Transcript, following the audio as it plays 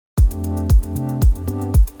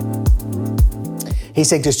Hey,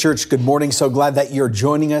 Sanctus Church, good morning. So glad that you're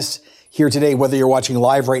joining us here today, whether you're watching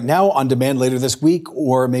live right now, on demand later this week,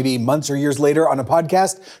 or maybe months or years later on a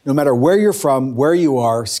podcast. No matter where you're from, where you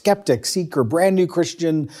are, skeptic, seeker, brand new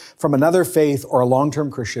Christian from another faith, or a long-term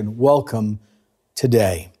Christian, welcome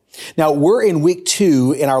today. Now, we're in week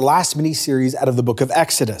 2 in our last mini-series out of the book of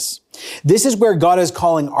Exodus. This is where God is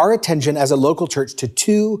calling our attention as a local church to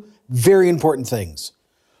 2 very important things: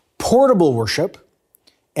 portable worship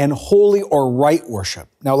and holy or right worship.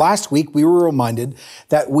 Now, last week, we were reminded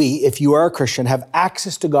that we, if you are a Christian, have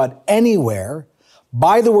access to God anywhere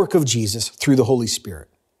by the work of Jesus through the Holy Spirit.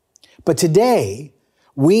 But today,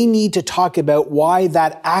 we need to talk about why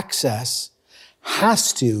that access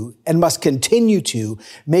has to and must continue to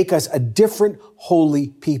make us a different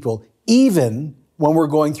holy people, even when we're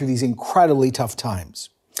going through these incredibly tough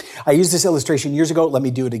times. I used this illustration years ago. Let me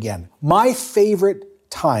do it again. My favorite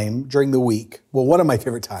time during the week, well, one of my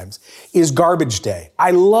favorite times, is garbage day.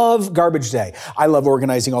 I love garbage day. I love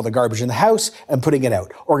organizing all the garbage in the house and putting it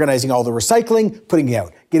out, organizing all the recycling, putting it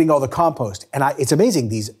out, getting all the compost. And it's amazing.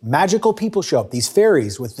 These magical people show up, these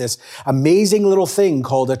fairies with this amazing little thing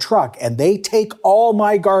called a truck, and they take all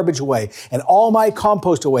my garbage away and all my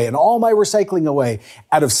compost away and all my recycling away.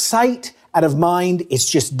 Out of sight, out of mind, it's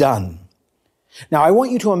just done. Now, I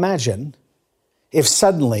want you to imagine if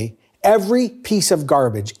suddenly every piece of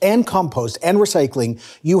garbage and compost and recycling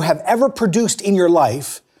you have ever produced in your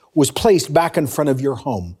life was placed back in front of your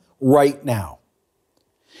home right now.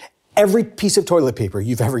 Every piece of toilet paper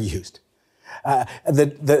you've ever used.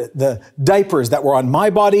 The diapers that were on my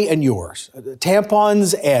body and yours.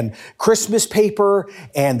 Tampons and Christmas paper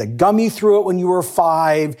and the gum you threw out when you were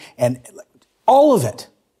 5 and all of it.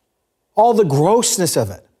 All the grossness of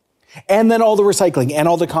it. And then all the recycling and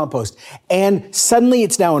all the compost. And suddenly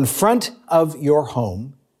it's now in front of your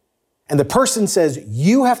home. And the person says,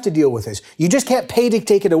 you have to deal with this. You just can't pay to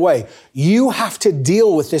take it away. You have to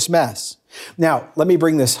deal with this mess. Now, let me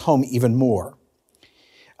bring this home even more.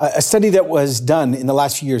 A study that was done in the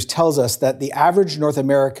last few years tells us that the average North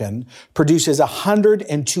American produces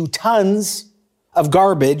 102 tons of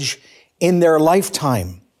garbage in their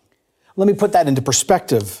lifetime. Let me put that into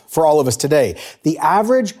perspective for all of us today. The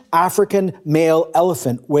average African male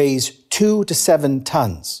elephant weighs 2 to 7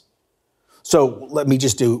 tons. So let me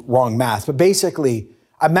just do wrong math. But basically,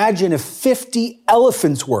 imagine if 50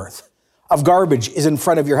 elephants worth of garbage is in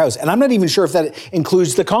front of your house. And I'm not even sure if that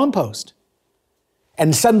includes the compost.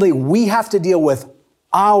 And suddenly we have to deal with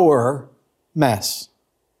our mess.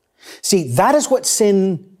 See, that is what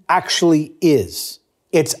sin actually is.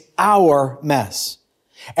 It's our mess.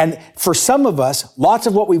 And for some of us, lots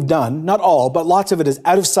of what we've done, not all, but lots of it is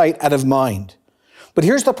out of sight, out of mind. But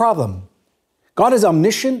here's the problem. God is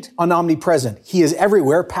omniscient and omnipresent. He is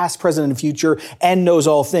everywhere, past, present, and future, and knows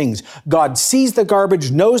all things. God sees the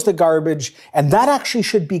garbage, knows the garbage, and that actually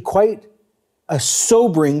should be quite a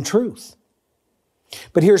sobering truth.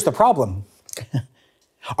 But here's the problem.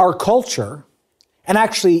 Our culture, and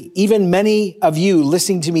actually, even many of you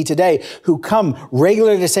listening to me today who come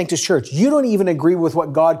regularly to Sanctus Church, you don't even agree with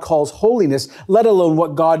what God calls holiness, let alone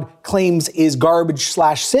what God claims is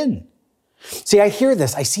garbage/sin. See, I hear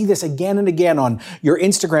this. I see this again and again on your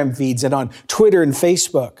Instagram feeds and on Twitter and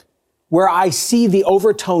Facebook, where I see the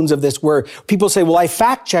overtones of this, where people say, well, I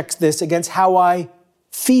fact-checked this against how I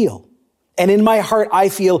feel. And in my heart, I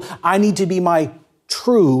feel I need to be my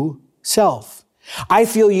true self. I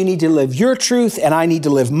feel you need to live your truth and I need to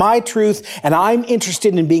live my truth, and I'm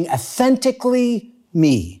interested in being authentically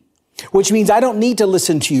me, which means I don't need to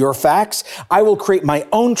listen to your facts. I will create my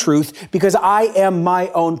own truth because I am my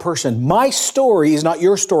own person. My story is not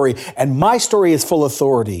your story, and my story is full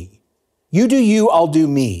authority. You do you, I'll do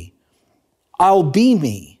me. I'll be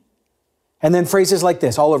me. And then phrases like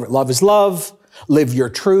this all over it. Love is love. Live your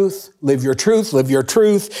truth, live your truth, live your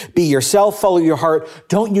truth, be yourself, follow your heart.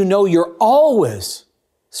 Don't you know you're always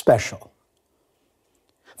special?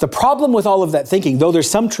 The problem with all of that thinking, though there's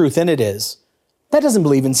some truth in it, is that doesn't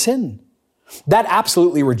believe in sin. That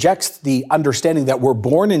absolutely rejects the understanding that we're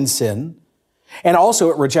born in sin. And also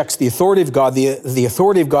it rejects the authority of God, the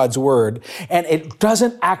authority of God's word. And it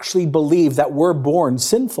doesn't actually believe that we're born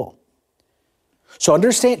sinful. So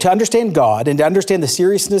to understand God and to understand the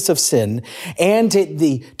seriousness of sin and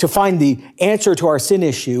to find the answer to our sin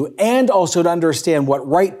issue, and also to understand what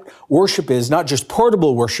right worship is, not just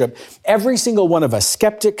portable worship, every single one of us,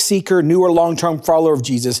 skeptic, seeker, new or long-term follower of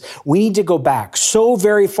Jesus, we need to go back so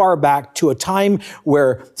very far back to a time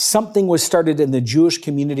where something was started in the Jewish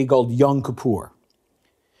community called Yom Kippur.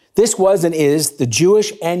 This was and is the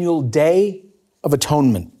Jewish annual Day of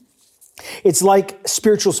Atonement. It's like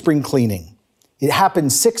spiritual spring cleaning. It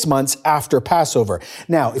happened 6 months after Passover.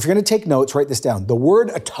 Now, if you're going to take notes, write this down. The word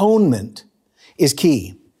atonement is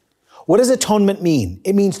key. What does atonement mean?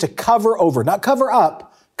 It means to cover over, not cover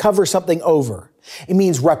up, cover something over. It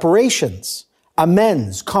means reparations,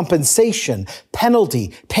 amends, compensation,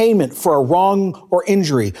 penalty, payment for a wrong or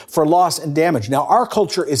injury, for loss and damage. Now, our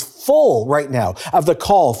culture is full right now of the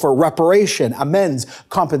call for reparation, amends,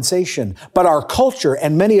 compensation. But our culture,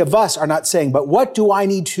 and many of us are not saying, but what do I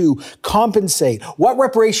need to compensate? What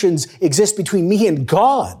reparations exist between me and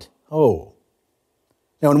God? Oh.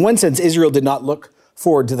 Now, in one sense, Israel did not look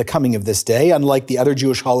forward to the coming of this day. Unlike the other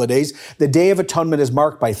Jewish holidays, the Day of Atonement is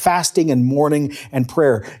marked by fasting and mourning and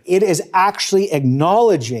prayer. It is actually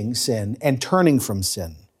acknowledging sin and turning from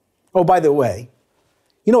sin. Oh, by the way,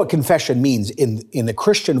 you know what confession means in the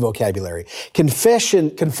Christian vocabulary?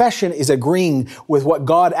 Confession is agreeing with what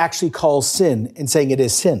God actually calls sin and saying it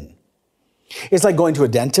is sin. It's like going to a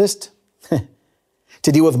dentist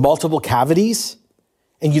to deal with multiple cavities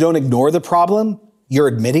and you don't ignore the problem. You're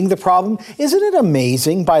admitting the problem. Isn't it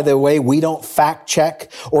amazing, by the way, we don't fact check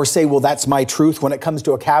or say, well, that's my truth when it comes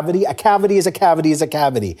to a cavity. A cavity is a cavity is a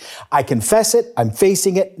cavity. I confess it. I'm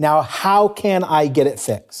facing it. Now, how can I get it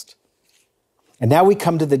fixed? And now we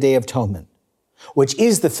come to the Day of Atonement, which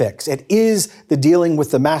is the fix. It is the dealing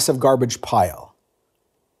with the massive garbage pile.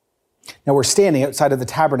 Now we're standing outside of the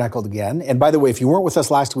tabernacle again. And by the way, if you weren't with us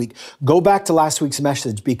last week, go back to last week's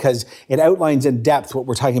message because it outlines in depth what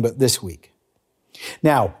we're talking about this week.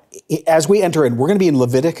 Now, as we enter in, we're going to be in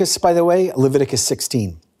Leviticus, by the way, Leviticus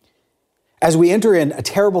 16. As we enter in, a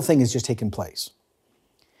terrible thing has just taken place.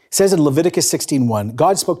 It says in Leviticus 16:1,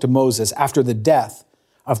 God spoke to Moses after the death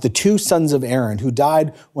of the 2 sons of Aaron who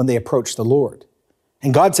died when they approached the Lord.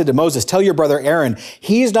 And God said to Moses, tell your brother Aaron,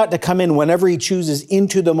 he is not to come in whenever he chooses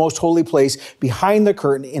into the most holy place behind the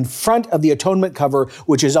curtain in front of the atonement cover,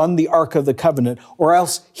 which is on the Ark of the Covenant, or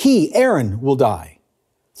else he, Aaron, will die.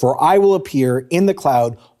 For I will appear in the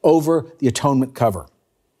cloud over the atonement cover.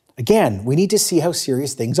 Again, we need to see how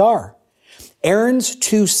serious things are. Aaron's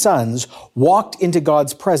 2 sons walked into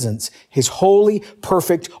God's presence, his holy,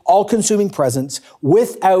 perfect, all-consuming presence,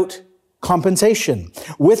 without compensation,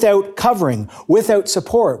 without covering, without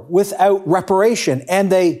support, without reparation,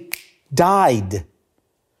 and they died.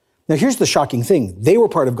 Now, here's the shocking thing. They were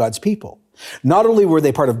part of God's people. Not only were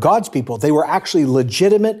they part of God's people, they were actually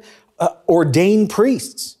legitimate ordained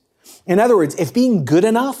priests. In other words, if being good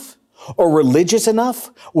enough or religious enough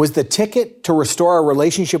was the ticket to restore our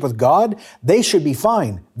relationship with God, they should be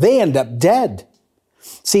fine. They end up dead.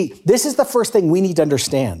 See, this is the first thing we need to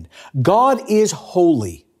understand. God is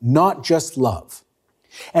holy, not just love.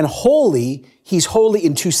 And holy, he's holy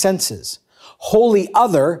in 2 senses. Holy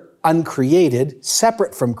other, uncreated,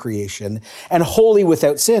 separate from creation, and holy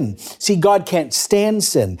without sin. See, God can't stand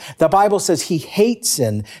sin. The Bible says he hates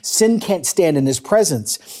sin. Sin can't stand in his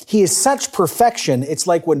presence. He is such perfection, it's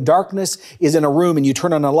like when darkness is in a room and you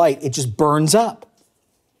turn on a light, it just burns up.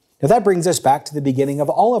 Now that brings us back to the beginning of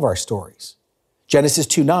all of our stories. Genesis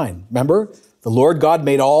 2:9, remember? The Lord God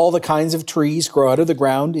made all the kinds of trees grow out of the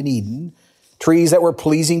ground in Eden, trees that were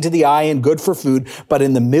pleasing to the eye and good for food, but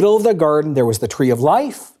in the middle of the garden there was the tree of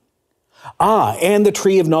life, and the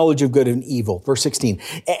tree of knowledge of good and evil. Verse 16.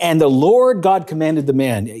 And the Lord God commanded the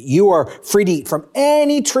man, you are free to eat from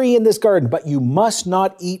any tree in this garden, but you must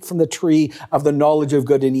not eat from the tree of the knowledge of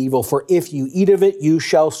good and evil, for if you eat of it, you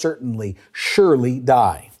shall surely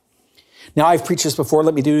die. Now, I've preached this before.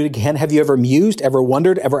 Let me do it again. Have you ever mused, ever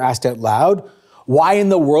wondered, ever asked out loud, why in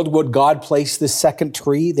the world would God place this second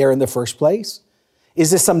tree there in the first place?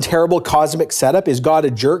 Is this some terrible cosmic setup? Is God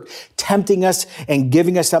a jerk, tempting us and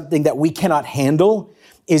giving us something that we cannot handle?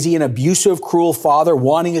 Is he an abusive, cruel father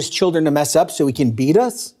wanting his children to mess up so he can beat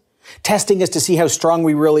us? Testing us to see how strong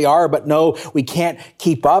we really are, but no, we can't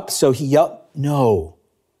keep up, so he yelled? No.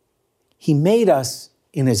 He made us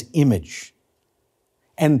in his image.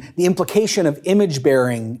 And the implication of image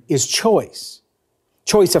bearing is choice.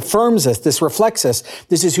 Choice affirms us. This reflects us.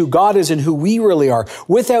 This is who God is and who we really are.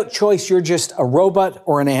 Without choice, you're just a robot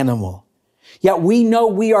or an animal. Yet we know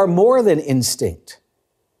we are more than instinct.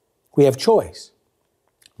 We have choice.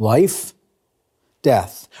 Life,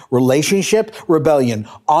 death, relationship, rebellion,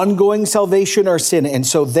 ongoing salvation or sin. And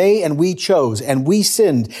so they and we chose and we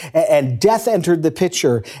sinned and death entered the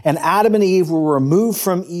picture and Adam and Eve were removed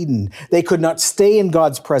from Eden. They could not stay in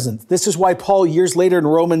God's presence. This is why Paul years later in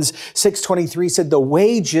Romans 6:23 said the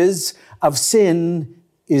wages of sin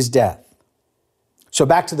is death. So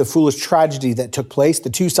back to the foolish tragedy that took place.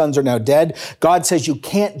 The 2 sons are now dead. God says you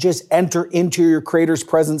can't just enter into your Creator's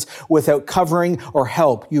presence without covering or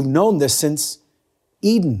help. You've known this since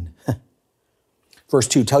Eden. Verse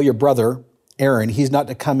 2, tell your brother Aaron, he's not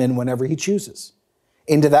to come in whenever he chooses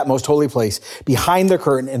into that most holy place, behind the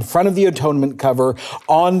curtain, in front of the atonement cover,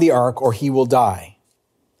 on the ark, or he will die.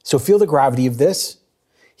 So feel the gravity of this.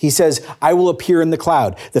 He says, I will appear in the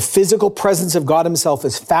cloud. The physical presence of God himself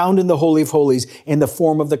is found in the Holy of Holies in the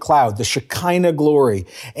form of the cloud, the Shekinah glory,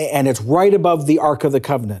 and it's right above the Ark of the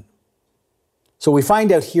Covenant. So we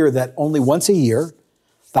find out here that only once a year,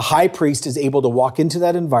 the high priest is able to walk into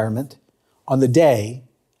that environment on the Day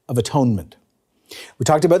of Atonement. We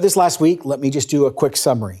talked about this last week. Let me just do a quick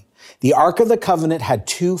summary. The Ark of the Covenant had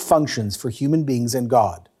two functions for human beings and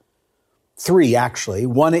God. Three, actually.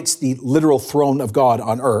 One, it's the literal throne of God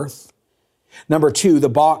on earth. Number two, the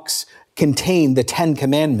box contained the 10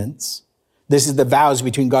 Commandments. This is the vows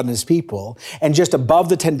between God and his people. And just above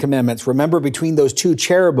the 10 Commandments, remember between those two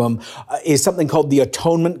cherubim is something called the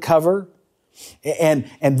atonement cover. And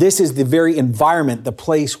this is the very environment, the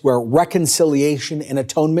place where reconciliation and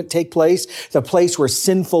atonement take place, the place where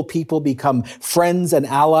sinful people become friends and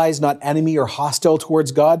allies, not enemy or hostile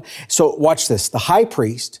towards God. So watch this. The high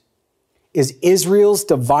priest is Israel's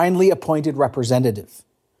divinely appointed representative.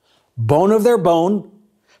 Bone of their bone,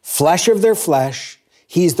 flesh of their flesh.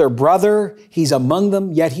 He's their brother. He's among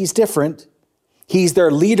them, yet he's different. He's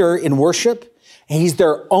their leader in worship. He's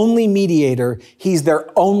their only mediator. He's their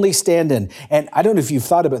only stand-in. And I don't know if you've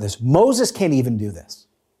thought about this. Moses can't even do this.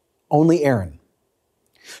 Only Aaron.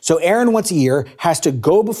 So Aaron once a year has to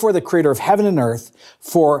go before the creator of heaven and earth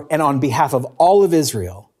and on behalf of all of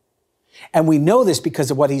Israel. And we know this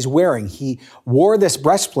because of what he's wearing. He wore this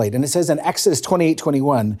breastplate, and it says in Exodus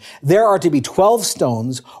 28:21, there are to be 12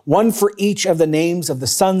 stones, one for each of the names of the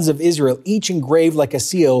sons of Israel, each engraved like a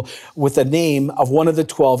seal with the name of one of the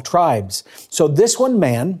 12 tribes. So this one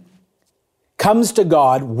man comes to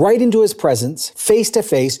God right into his presence, face to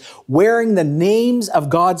face, wearing the names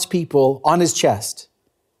of God's people on his chest.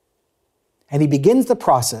 And he begins the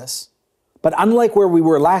process. But unlike where we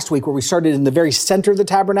were last week, where we started in the very center of the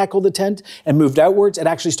tabernacle, the tent, and moved outwards, it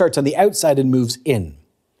actually starts on the outside and moves in.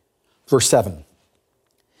 Verse 7.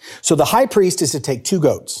 So the high priest is to take 2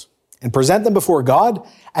 goats and present them before God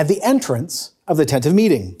at the entrance of the tent of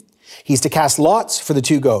meeting. He's to cast lots for the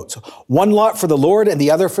 2 goats, one lot for the Lord and the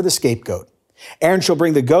other for the scapegoat. Aaron shall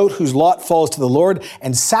bring the goat whose lot falls to the Lord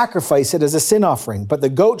and sacrifice it as a sin offering. But the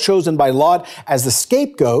goat chosen by lot as the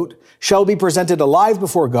scapegoat shall be presented alive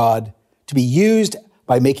before God, to be used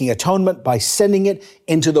by making atonement, by sending it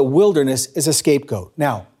into the wilderness as a scapegoat.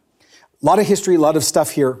 Now, a lot of history, a lot of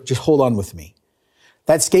stuff here. Just hold on with me.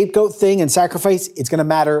 That scapegoat thing and sacrifice, it's going to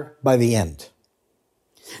matter by the end.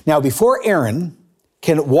 Now, before Aaron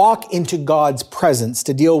can walk into God's presence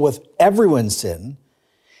to deal with everyone's sin,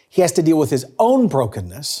 he has to deal with his own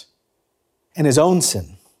brokenness and his own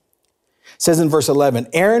sin. It says in verse 11,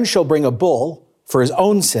 Aaron shall bring a bull for his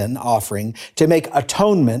own sin offering to make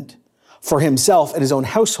atonement for himself and his own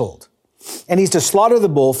household. And he's to slaughter the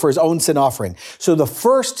bull for his own sin offering. So the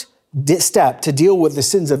first step to deal with the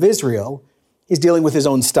sins of Israel is dealing with his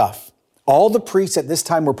own stuff. All the priests at this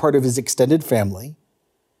time were part of his extended family.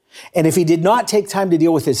 And if he did not take time to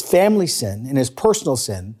deal with his family sin and his personal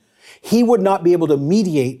sin, he would not be able to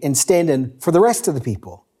mediate and stand in for the rest of the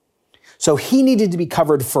people. So he needed to be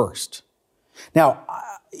covered first. Now,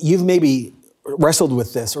 you've maybe wrestled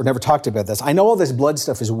with this or never talked about this. I know all this blood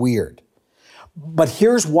stuff is weird. But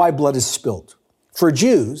here's why blood is spilled. For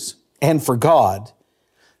Jews and for God,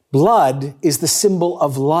 blood is the symbol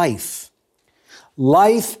of life.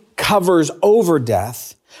 Life covers over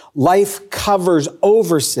death. Life covers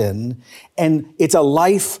over sin. And it's a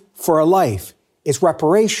life for a life. It's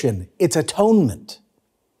reparation. It's atonement.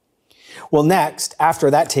 Well, next, after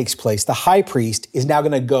that takes place, the high priest is now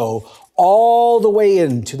going to go all the way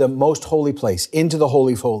into the most holy place, into the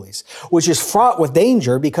Holy of Holies, which is fraught with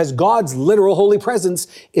danger because God's literal holy presence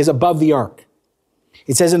is above the ark.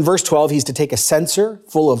 It says in verse 12, he's to take a censer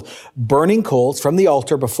full of burning coals from the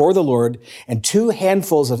altar before the Lord and 2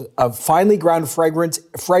 handfuls of finely ground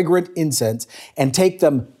fragrant incense and take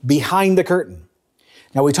them behind the curtain.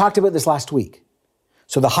 Now, we talked about this last week.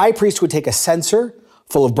 So the high priest would take a censer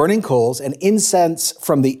full of burning coals and incense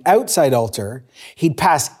from the outside altar. He'd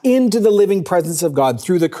pass into the living presence of God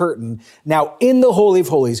through the curtain, now in the Holy of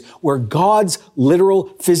Holies, where God's literal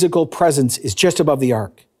physical presence is just above the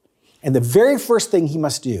ark. And the very first thing he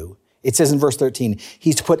must do, it says in verse 13,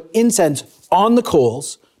 he's to put incense on the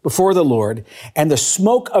coals before the Lord, and the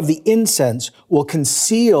smoke of the incense will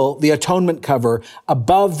conceal the atonement cover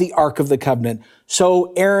above the Ark of the Covenant,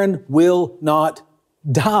 so Aaron will not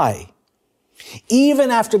die.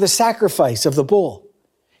 Even after the sacrifice of the bull,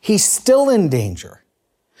 he's still in danger.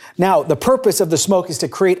 Now, the purpose of the smoke is to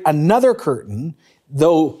create another curtain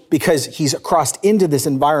though, because he's crossed into this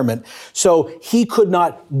environment, so he could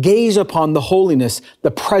not gaze upon the holiness,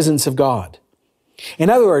 the presence of God.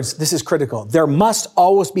 In other words, this is critical. There must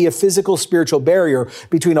always be a physical, spiritual barrier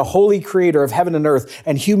between a holy creator of heaven and earth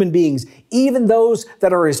and human beings, even those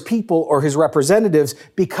that are his people or his representatives,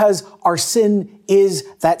 because our sin is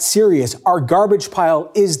that serious. Our garbage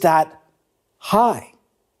pile is that high.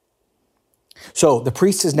 So the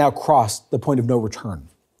priest has now crossed the point of no return.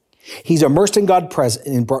 He's immersed in God's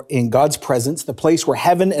presence, the place where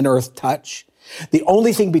heaven and earth touch. The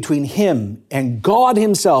only thing between him and God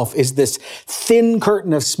himself is this thin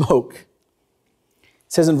curtain of smoke. It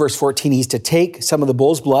says in verse 14, he's to take some of the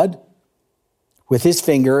bull's blood with his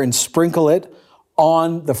finger and sprinkle it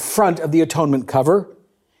on the front of the atonement cover.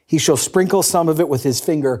 He shall sprinkle some of it with his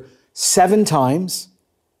finger 7 times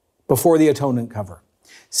before the atonement cover.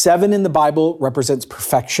 7 in the Bible represents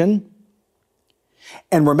perfection.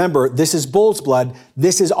 And remember, this is bull's blood.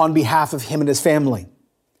 This is on behalf of him and his family.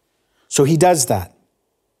 So he does that.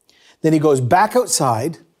 Then he goes back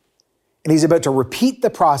outside and he's about to repeat the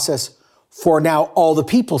process for now all the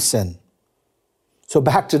people's sin. So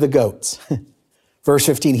back to the goats. Verse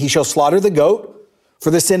 15, he shall slaughter the goat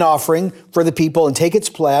for the sin offering for the people and take its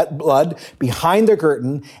blood behind the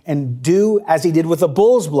curtain and do as he did with the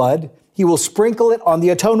bull's blood. He will sprinkle it on the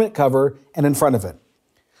atonement cover and in front of it.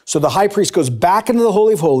 So the high priest goes back into the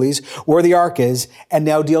Holy of Holies where the ark is and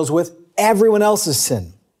now deals with everyone else's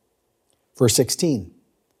sin. Verse 16,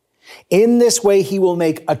 in this way he will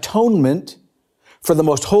make atonement for the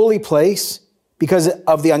most holy place because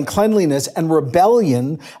of the uncleanliness and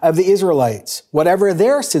rebellion of the Israelites, whatever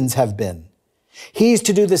their sins have been. He's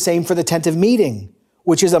to do the same for the tent of meeting,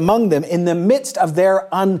 which is among them in the midst of their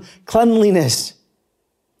uncleanliness.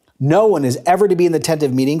 No one is ever to be in the tent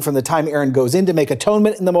of meeting from the time Aaron goes in to make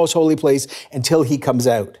atonement in the most holy place until he comes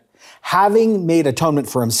out, having made atonement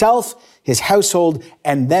for himself, his household,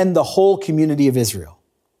 and then the whole community of Israel.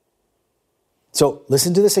 So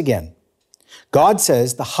listen to this again. God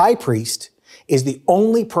says the high priest is the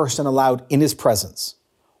only person allowed in his presence.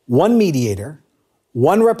 One mediator,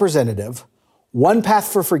 one representative, one path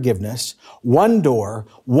for forgiveness, one door,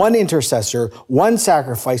 one intercessor, one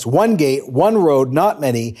sacrifice, one gate, one road, not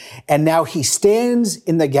many. And now he stands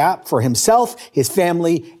in the gap for himself, his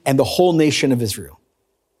family, and the whole nation of Israel.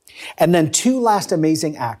 And then 2 last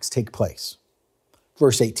amazing acts take place.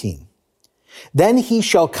 Verse 18. Then he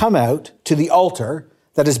shall come out to the altar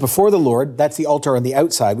that is before the Lord. That's the altar on the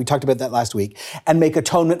outside. We talked about that last week. And make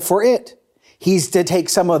atonement for it. He's to take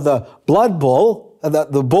some of the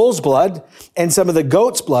the bull's blood and some of the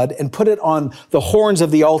goat's blood and put it on the horns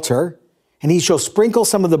of the altar. And he shall sprinkle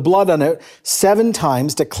some of the blood on it 7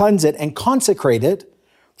 times to cleanse it and consecrate it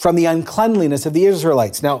from the uncleanliness of the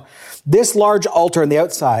Israelites. Now, this large altar on the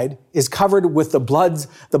outside is covered with the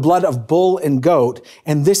blood of bull and goat.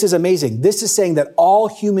 And this is amazing. This is saying that all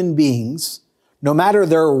human beings, no matter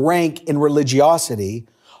their rank in religiosity,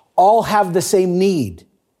 all have the same need.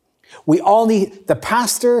 We all need, the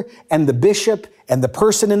pastor and the bishop and the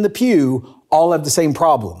person in the pew all have the same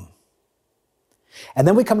problem. And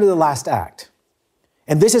then we come to the last act.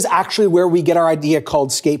 And this is actually where we get our idea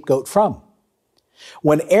called scapegoat from.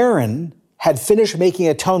 When Aaron had finished making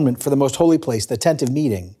atonement for the most holy place, the tent of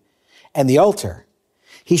meeting, and the altar,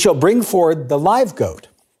 he shall bring forward the live goat.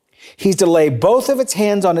 He's to lay both of its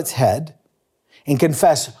hands on its head and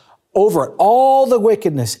confess over it all the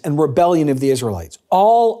wickedness and rebellion of the Israelites,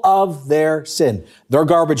 all of their sin, their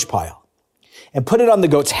garbage pile, and put it on the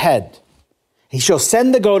goat's head. He shall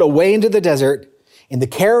send the goat away into the desert in the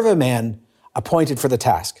care of a man appointed for the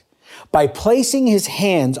task. By placing his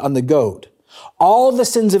hands on the goat, all the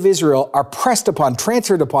sins of Israel are pressed upon,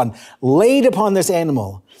 transferred upon, laid upon this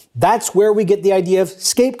animal. That's where we get the idea of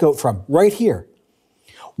scapegoat from, right here.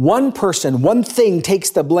 One person, one thing takes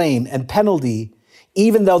the blame and penalty,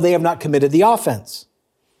 even though they have not committed the offense,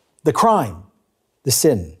 the crime, the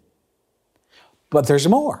sin. But there's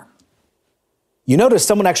more. You notice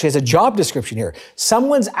someone actually has a job description here.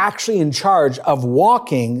 Someone's actually in charge of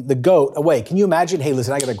walking the goat away. Can you imagine? Hey,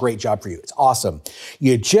 listen, I got a great job for you. It's awesome.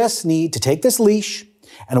 You just need to take this leash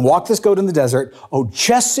and walk this goat in the desert. Oh,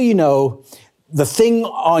 just so you know, the thing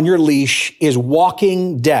on your leash is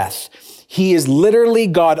walking death. He has literally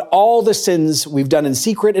got all the sins we've done in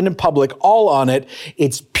secret and in public, all on it.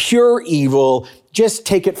 It's pure evil. Just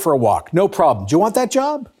take it for a walk. No problem. Do you want that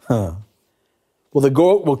job? Well, the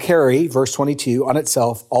goat will carry, verse 22, on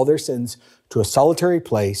itself all their sins to a solitary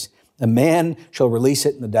place. A man shall release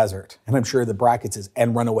it in the desert. And I'm sure the bracket says,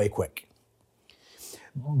 and run away quick.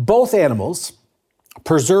 Both animals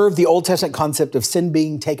preserve the Old Testament concept of sin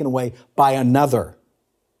being taken away by another,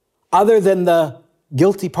 other than the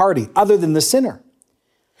guilty party other than the sinner.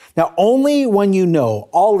 Now, only when you know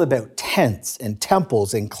all about tents and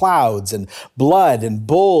temples and clouds and blood and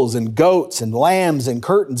bulls and goats and lambs and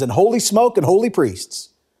curtains and holy smoke and holy priests,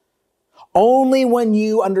 only when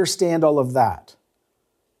you understand all of that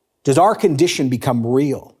does our condition become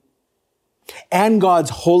real and God's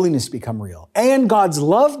holiness become real and God's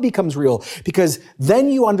love becomes real, because then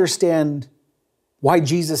you understand why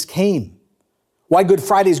Jesus came. Why Good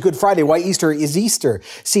Friday is Good Friday, why Easter is Easter.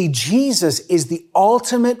 See, Jesus is the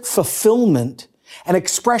ultimate fulfillment and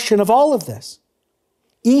expression of all of this.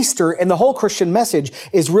 Easter and the whole Christian message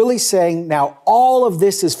is really saying now all of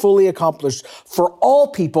this is fully accomplished for all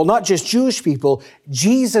people, not just Jewish people.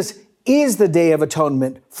 Jesus is the Day of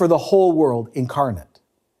Atonement for the whole world incarnate,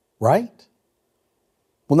 right?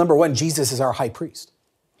 Well, number one, Jesus is our high priest.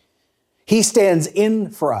 He stands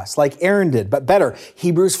in for us like Aaron did, but better,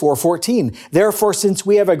 Hebrews 4:14. Therefore, since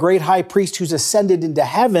we have a great high priest who's ascended into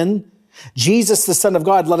heaven, Jesus, the Son of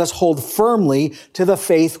God, let us hold firmly to the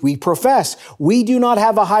faith we profess. We do not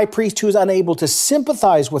have a high priest who is unable to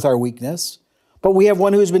sympathize with our weakness, but we have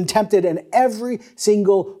one who has been tempted in every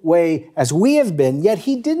single way as we have been, yet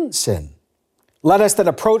he didn't sin. Let us then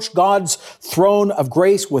approach God's throne of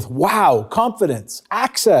grace with confidence,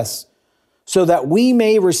 access, so that we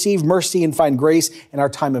may receive mercy and find grace in our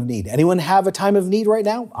time of need. Anyone have a time of need right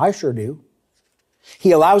now? I sure do.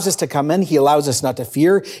 He allows us to come in. He allows us not to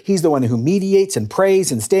fear. He's the one who mediates and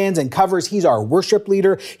prays and stands and covers. He's our worship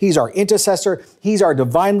leader. He's our intercessor. He's our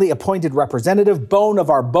divinely appointed representative, bone of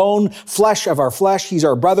our bone, flesh of our flesh. He's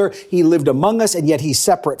our brother. He lived among us, and yet he's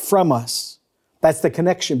separate from us. That's the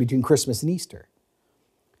connection between Christmas and Easter.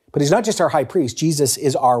 But he's not just our high priest. Jesus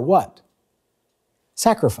is our what?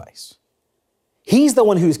 Sacrifice. He's the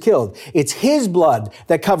one who's killed. It's his blood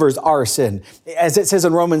that covers our sin. As it says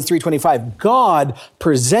in Romans 3:25, God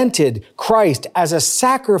presented Christ as a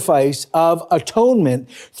sacrifice of atonement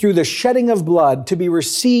through the shedding of blood to be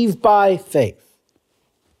received by faith.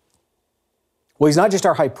 Well, he's not just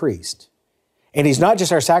our high priest, and he's not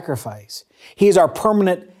just our sacrifice. He is our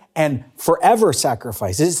permanent and forever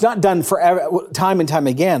sacrifice. It's not done forever, time and time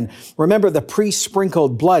again. Remember, the priest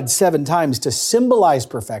sprinkled blood 7 times to symbolize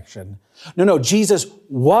perfection. No, Jesus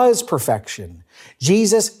was perfection.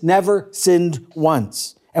 Jesus never sinned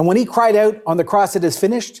once. And when he cried out on the cross, "It is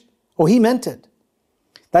finished," he meant it.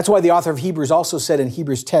 That's why the author of Hebrews also said in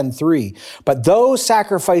Hebrews 10:3, but those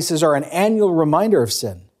sacrifices are an annual reminder of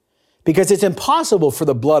sin, because it's impossible for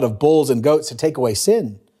the blood of bulls and goats to take away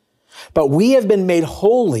sin. But we have been made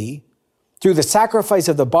holy through the sacrifice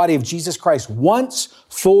of the body of Jesus Christ once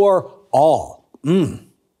for all.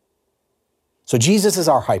 So Jesus is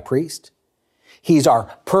our high priest. He's our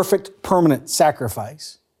perfect, permanent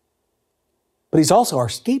sacrifice. But he's also our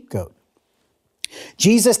scapegoat.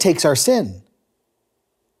 Jesus takes our sin.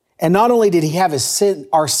 And not only did he have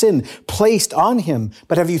our sin placed on him,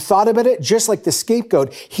 but have you thought about it? Just like the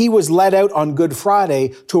scapegoat, he was led out on Good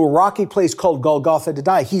Friday to a rocky place called Golgotha to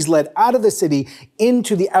die. He's led out of the city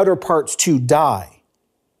into the outer parts to die.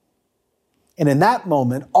 And in that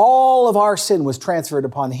moment, all of our sin was transferred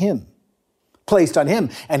upon him, placed on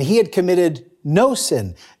him, and he had committed no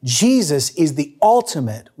sin. Jesus is the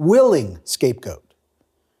ultimate willing scapegoat.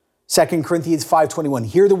 2 Corinthians 5:21,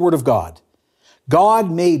 hear the word of God.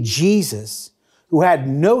 God made Jesus, who had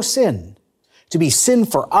no sin, to be sin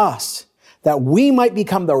for us, that we might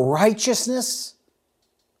become the righteousness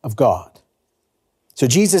of God. So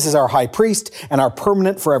Jesus is our high priest and our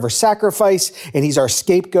permanent forever sacrifice, and he's our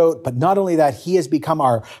scapegoat. But not only that, he has become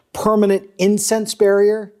our permanent incense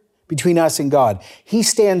barrier between us and God. He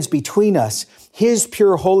stands between us. His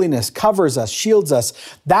pure holiness covers us, shields us.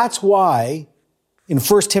 That's why in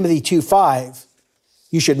 1 Timothy 2:5,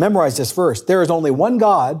 you should memorize this verse. There is only one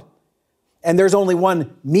God, and there's only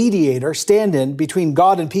one mediator, stand-in between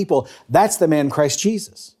God and people. That's the man Christ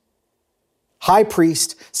Jesus. High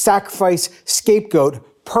priest, sacrifice, scapegoat,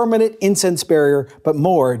 permanent incense barrier, but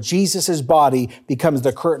more, Jesus' body becomes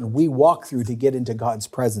the curtain we walk through to get into God's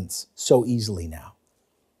presence so easily now.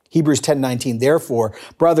 Hebrews 10:19, therefore,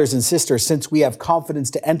 brothers and sisters, since we have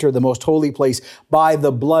confidence to enter the most holy place by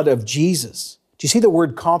the blood of Jesus. Do you see the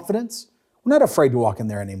word confidence? We're not afraid to walk in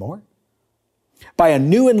there anymore. By a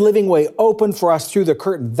new and living way opened for us through the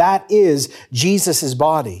curtain, that is Jesus'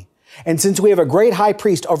 body. And since we have a great high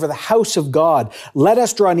priest over the house of God, let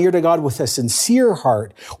us draw near to God with a sincere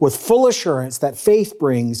heart, with full assurance that faith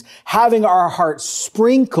brings, having our hearts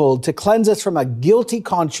sprinkled to cleanse us from a guilty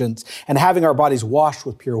conscience and having our bodies washed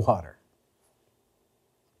with pure water.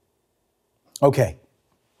 Okay.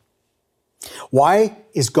 Why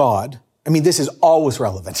is God, this is always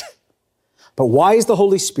relevant, but why is the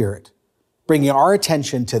Holy Spirit bringing our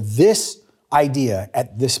attention to this idea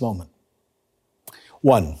at this moment.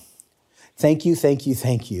 1, thank you, thank you,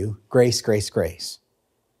 thank you. Grace, grace, grace.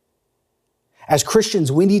 As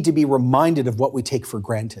Christians, we need to be reminded of what we take for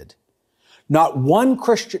granted. Not one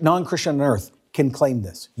non-Christian on earth can claim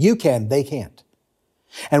this. You can, they can't.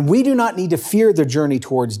 And we do not need to fear the journey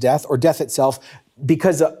towards death or death itself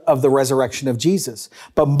because of the resurrection of Jesus.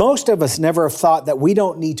 But most of us never have thought that we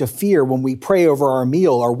don't need to fear when we pray over our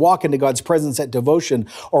meal or walk into God's presence at devotion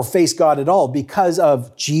or face God at all because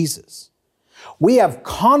of Jesus. We have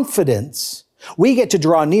confidence. We get to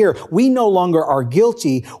draw near. We no longer are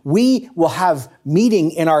guilty. We will have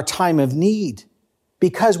meeting in our time of need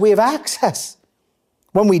because we have access.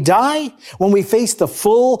 When we die, when we face the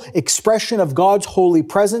full expression of God's holy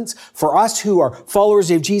presence, for us who are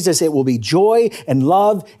followers of Jesus, it will be joy and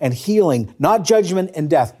love and healing, not judgment and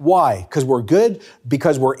death. Why? Because we're good?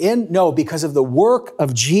 Because we're in? No, because of the work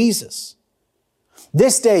of Jesus.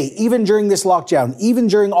 This day, even during this lockdown, even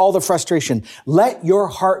during all the frustration, let your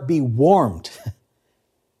heart be warmed.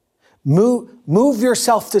 Move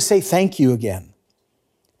yourself to say thank you again.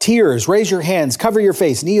 Tears, raise your hands, cover your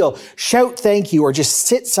face, kneel, shout thank you, or just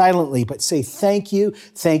sit silently, but say thank you,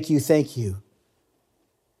 thank you, thank you.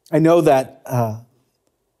 I know that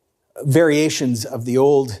variations of the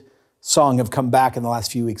old song have come back in the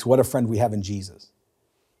last few weeks. What a friend we have in Jesus.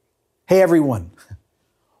 Hey, everyone,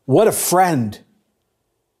 what a friend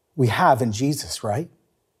we have in Jesus, right?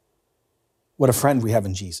 What a friend we have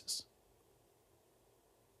in Jesus.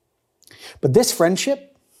 But this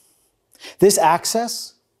friendship, this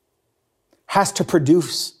access, has to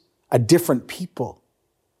produce a different people.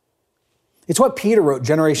 It's what Peter wrote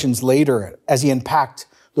generations later as he unpacked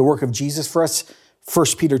the work of Jesus for us.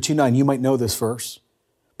 1 Peter 2:9, you might know this verse.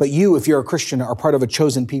 But you, if you're a Christian, are part of a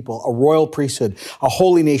chosen people, a royal priesthood, a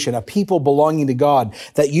holy nation, a people belonging to God,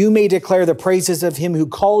 that you may declare the praises of him who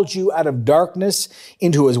called you out of darkness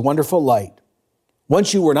into his wonderful light.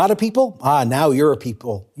 Once you were not a people, now you're a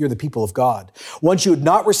people. You're the people of God. Once you had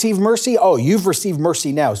not received mercy, you've received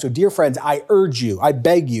mercy now. So dear friends, I urge you, I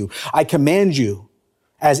beg you, I command you,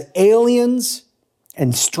 as aliens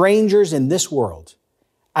and strangers in this world,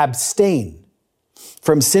 abstain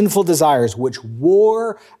from sinful desires which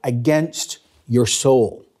war against your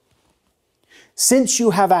soul. Since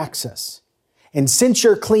you have access, and since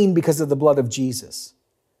you're clean because of the blood of Jesus,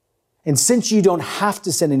 and since you don't have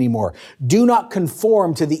to sin anymore, do not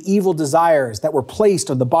conform to the evil desires that were placed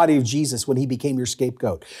on the body of Jesus when he became your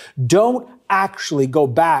scapegoat. Don't actually go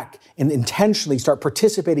back and intentionally start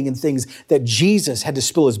participating in things that Jesus had to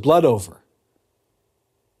spill his blood over.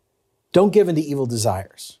 Don't give in to evil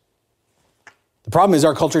desires. The problem is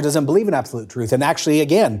our culture doesn't believe in absolute truth. And actually,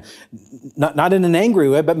 again, not in an angry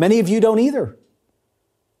way, but many of you don't either.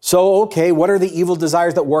 So, okay, what are the evil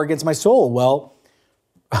desires that war against my soul? Well,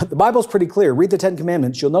 the Bible's pretty clear. Read the 10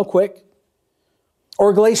 Commandments. You'll know quick.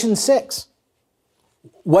 Or Galatians 6.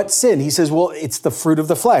 What sin? He says, well, it's the fruit of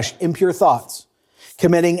the flesh, impure thoughts,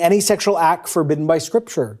 committing any sexual act forbidden by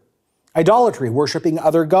Scripture, idolatry, worshiping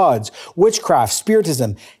other gods, witchcraft,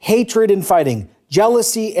 spiritism, hatred and fighting,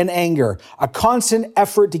 jealousy and anger, a constant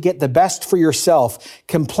effort to get the best for yourself,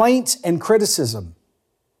 complaints and criticism.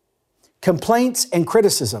 Complaints and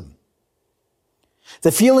criticism.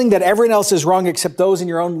 The feeling that everyone else is wrong except those in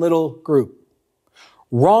your own little group.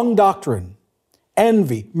 Wrong doctrine,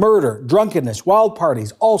 envy, murder, drunkenness, wild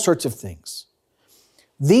parties, all sorts of things.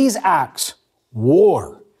 These acts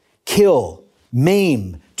war, kill,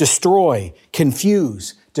 maim, destroy,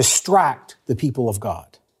 confuse, distract the people of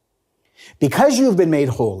God. Because you have been made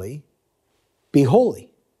holy, be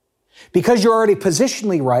holy. Because you're already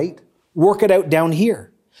positionally right, work it out down here.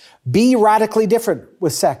 Be radically different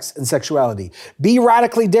with sex and sexuality. Be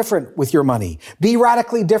radically different with your money. Be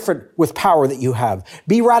radically different with power that you have.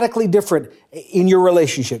 Be radically different in your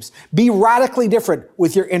relationships. Be radically different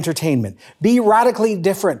with your entertainment. Be radically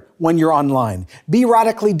different when you're online. Be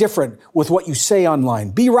radically different with what you say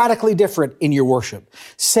online. Be radically different in your worship.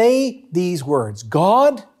 Say these words: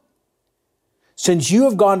 God, since you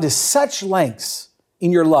have gone to such lengths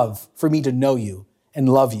in your love for me to know you and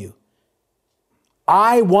love you,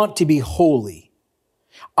 I want to be holy.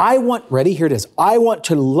 Ready? Here it is. I want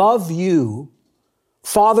to love you,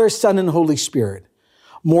 Father, Son, and Holy Spirit,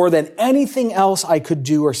 more than anything else I could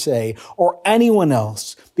do or say, or anyone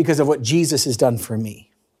else, because of what Jesus has done for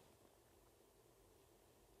me.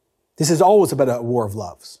 This is always about a war of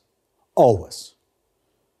loves. Always.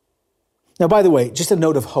 Now, by the way, just a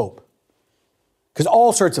note of hope, because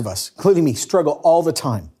all sorts of us, including me, struggle all the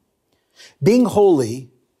time. Being holy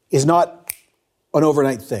is not an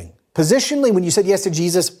overnight thing. Positionally, when you said yes to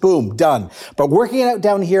Jesus, boom, done. But working it out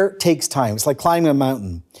down here takes time. It's like climbing a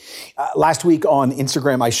mountain. Last week on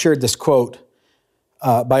Instagram, I shared this quote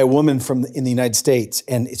by a woman in the United States,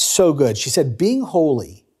 and it's so good. She said, being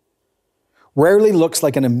holy rarely looks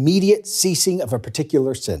like an immediate ceasing of a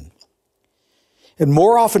particular sin. It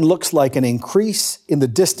more often looks like an increase in the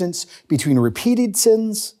distance between repeated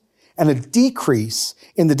sins and a decrease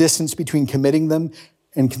in the distance between committing them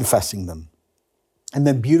and confessing them. And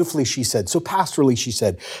then beautifully she said, so pastorally she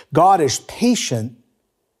said, God is patient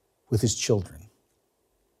with his children.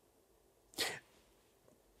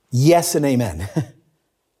 Yes and amen.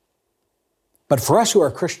 But for us who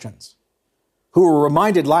are Christians, who were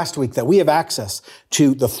reminded last week that we have access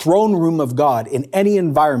to the throne room of God in any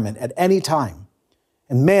environment at any time,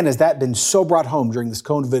 and man, has that been so brought home during this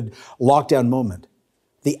COVID lockdown moment,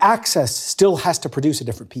 the access still has to produce a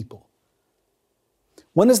different people.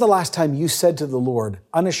 When is the last time you said to the Lord,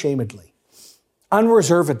 unashamedly,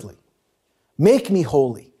 unreservedly, make me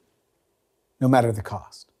holy, no matter the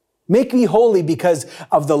cost? Make me holy because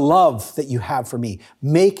of the love that you have for me.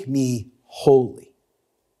 Make me holy.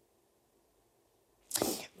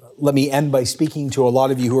 Let me end by speaking to a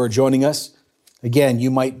lot of you who are joining us. Again, you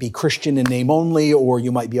might be Christian in name only, or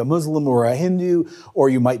you might be a Muslim or a Hindu, or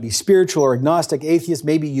you might be spiritual or agnostic, atheist.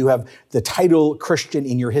 Maybe you have the title Christian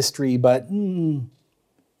in your history, but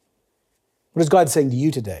what is God saying to you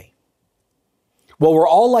today? Well, we're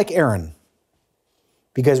all like Aaron,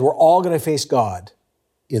 because we're all going to face God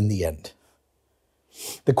in the end.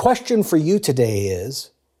 The question for you today is,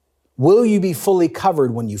 will you be fully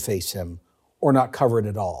covered when you face him, or not covered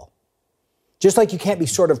at all? Just like you can't be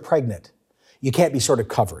sort of pregnant, you can't be sort of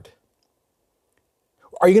covered.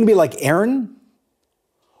 Are you going to be like Aaron,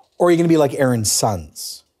 or are you going to be like Aaron's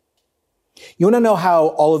sons? You want to know how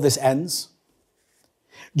all of this ends?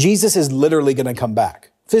 Jesus is literally going to come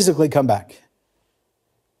back, physically come back.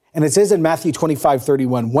 And it says in Matthew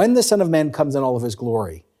 25:31, when the Son of Man comes in all of his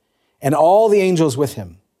glory, and all the angels with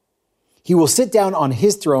him, he will sit down on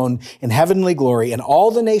his throne in heavenly glory, and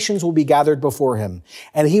all the nations will be gathered before him.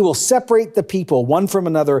 And he will separate the people one from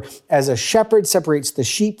another as a shepherd separates the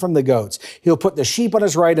sheep from the goats. He'll put the sheep on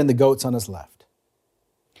his right and the goats on his left.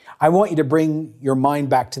 I want you to bring your mind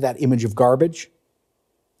back to that image of garbage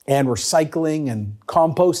and recycling and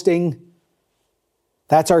composting.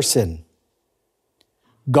 That's our sin.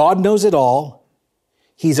 God knows it all.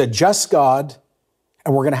 He's a just God,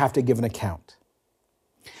 and we're going to have to give an account.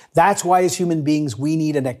 That's why as human beings, we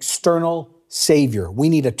need an external savior. We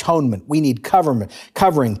need atonement. We need covering,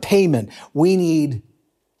 payment. We need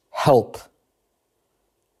help.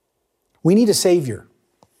 We need a savior.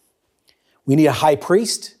 We need a high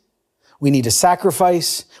priest. We need a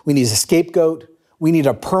sacrifice. We need a scapegoat. We need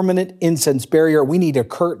a permanent incense barrier. We need a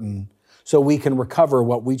curtain so we can recover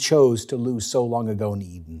what we chose to lose so long ago in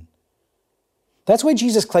Eden. That's why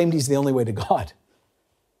Jesus claimed he's the only way to God.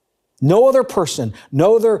 No other person,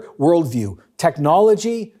 no other worldview,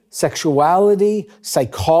 technology, sexuality,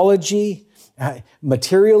 psychology,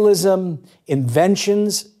 materialism,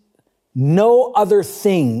 inventions, no other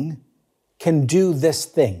thing can do this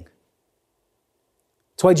thing.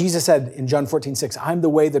 That's why Jesus said in John 14:6, I'm the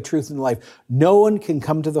way, the truth, and the life. No one can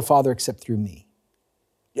come to the Father except through me.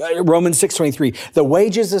 Romans 6:23, the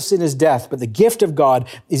wages of sin is death, but the gift of God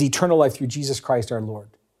is eternal life through Jesus Christ our Lord.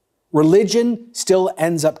 Religion still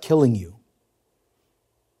ends up killing you.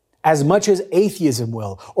 As much as atheism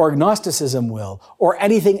will, or agnosticism will, or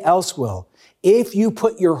anything else will. If you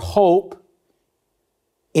put your hope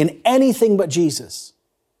in anything but Jesus,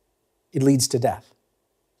 it leads to death.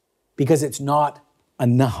 Because it's not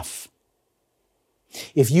enough.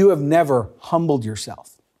 If you have never humbled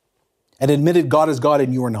yourself and admitted God is God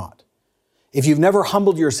and you are not, if you've never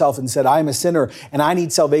humbled yourself and said, I'm a sinner and I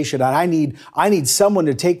need salvation and I need someone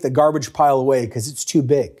to take the garbage pile away because it's too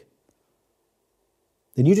big,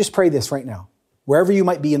 then you just pray this right now, wherever you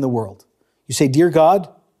might be in the world. You say, dear God,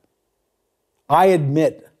 I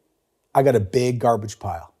admit I got a big garbage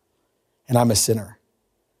pile and I'm a sinner.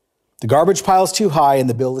 The garbage pile is too high and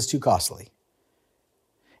the bill is too costly.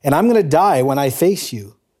 And I'm going to die when I face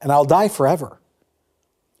you, and I'll die forever.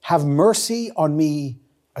 Have mercy on me,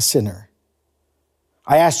 a sinner.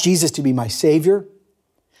 I ask Jesus to be my Savior,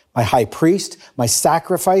 my high priest, my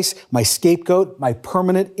sacrifice, my scapegoat, my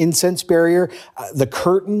permanent incense barrier, the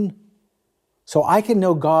curtain, so I can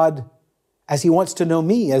know God as he wants to know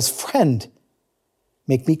me, as friend.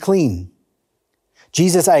 Make me clean.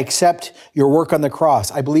 Jesus, I accept your work on the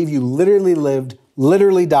cross. I believe you literally lived,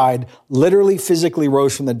 literally died, literally physically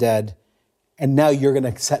rose from the dead, and now you're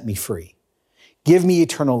going to set me free. Give me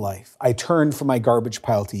eternal life. I turn from my garbage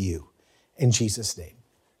pile to you. In Jesus' name,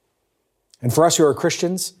 And for us who are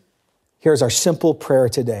Christians, here's our simple prayer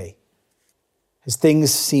today. As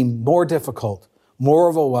things seem more difficult, more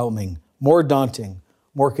overwhelming, more daunting,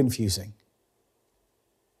 more confusing,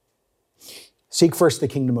 seek first the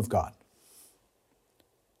kingdom of God.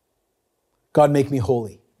 God, make me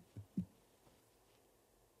holy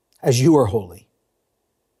as you are holy.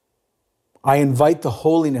 I invite the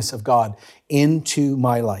holiness of God into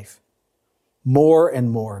my life more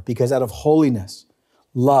and more, because out of holiness,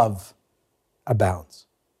 love abounds.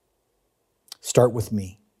 Start with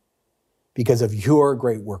me because of your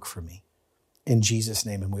great work for me. In Jesus'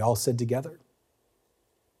 name. And we all said together,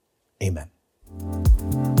 amen.